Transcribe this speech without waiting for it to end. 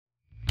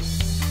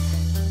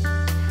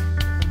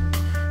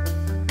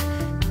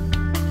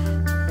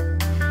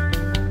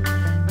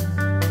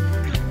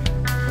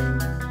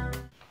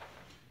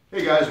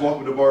guys,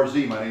 welcome to Bar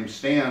Z. My name's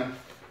Stan.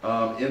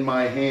 In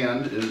my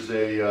hand is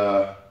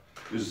the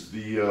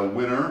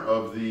winner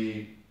of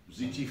the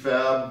ZT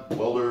Fab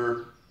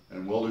welder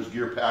and welder's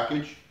gear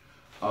package.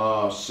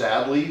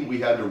 Sadly, we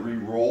had to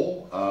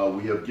re-roll.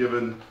 We have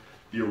given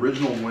the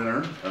original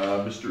winner,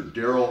 Mr.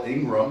 Daryl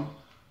Ingram,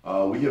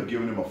 we have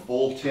given him a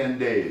full 10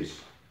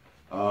 days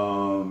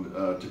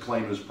to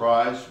claim his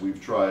prize. We've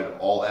tried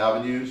all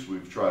avenues.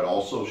 We've tried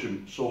all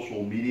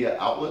social media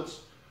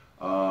outlets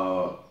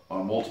on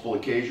multiple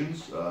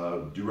occasions.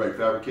 Do Right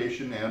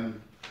Fabrication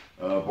and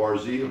Bar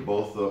Z have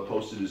both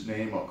posted his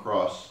name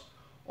across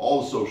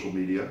all the social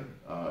media.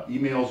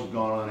 Emails have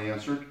gone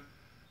unanswered.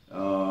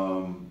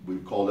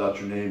 We've called out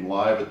your name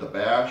live at the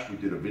bash. We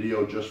did a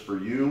video just for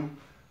you.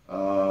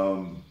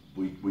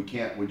 We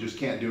just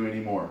can't do any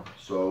more.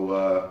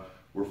 So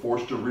we're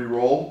forced to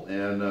re-roll,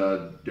 and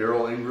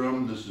Daryl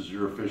Ingram, this is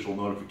your official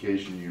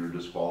notification. You're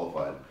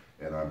disqualified,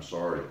 and I'm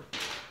sorry.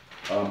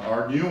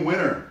 Our new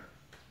winner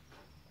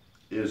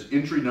is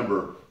entry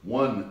number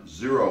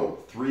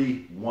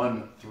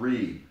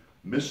 10313,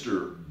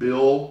 Mr.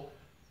 Bill,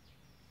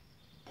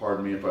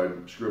 pardon me if I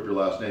screw up your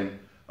last name,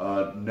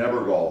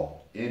 Nebergall,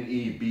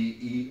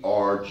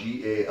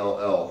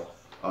 Nebergall.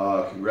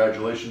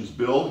 Congratulations,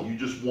 Bill. You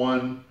just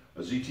won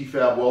a ZT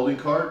Fab welding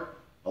cart,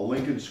 a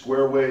Lincoln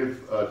Square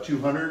Wave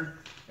 200,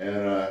 and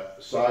a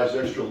size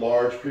extra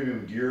large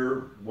premium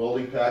gear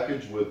welding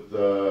package with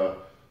a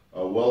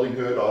welding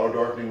hood, auto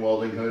darkening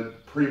welding hood,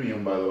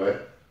 premium by the way,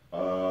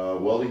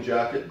 welding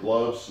jacket,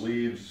 gloves,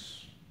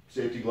 sleeves,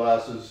 safety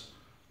glasses,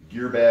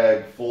 gear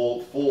bag,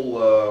 full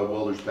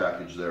welder's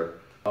package there.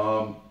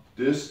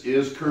 This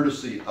is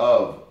courtesy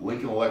of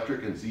Lincoln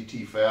Electric and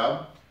ZT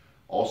Fab,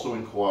 also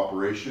in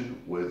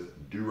cooperation with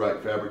Do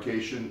Right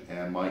Fabrication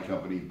and my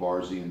company,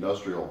 Bar Z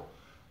Industrial.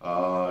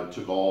 It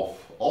took all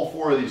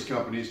four of these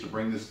companies to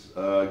bring this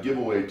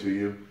giveaway to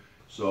you.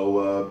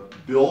 So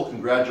Bill,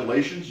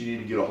 congratulations. You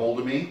need to get a hold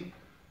of me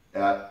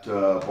at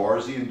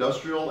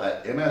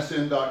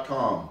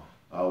barzindustrial@msn.com.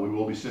 We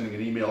will be sending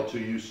an email to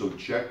you, so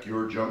check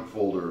your junk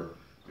folder.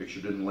 Make sure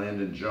it didn't land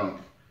in junk.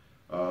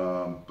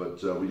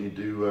 But we need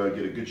to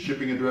get a good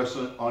shipping address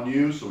on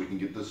you so we can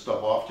get this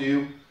stuff off to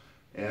you.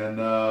 And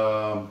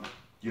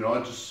you know,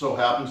 it just so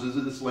happens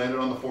that this landed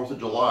on the 4th of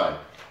July.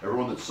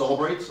 Everyone that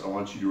celebrates, I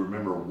want you to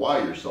remember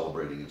why you're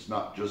celebrating. It's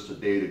not just a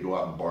day to go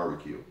out and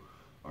barbecue.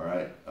 All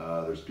right,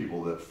 there's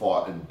people that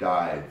fought and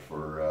died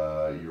for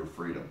your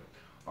freedom.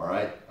 All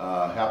right,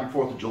 happy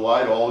 4th of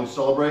July to all who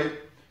celebrate,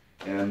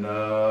 and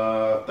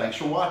thanks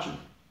for watching.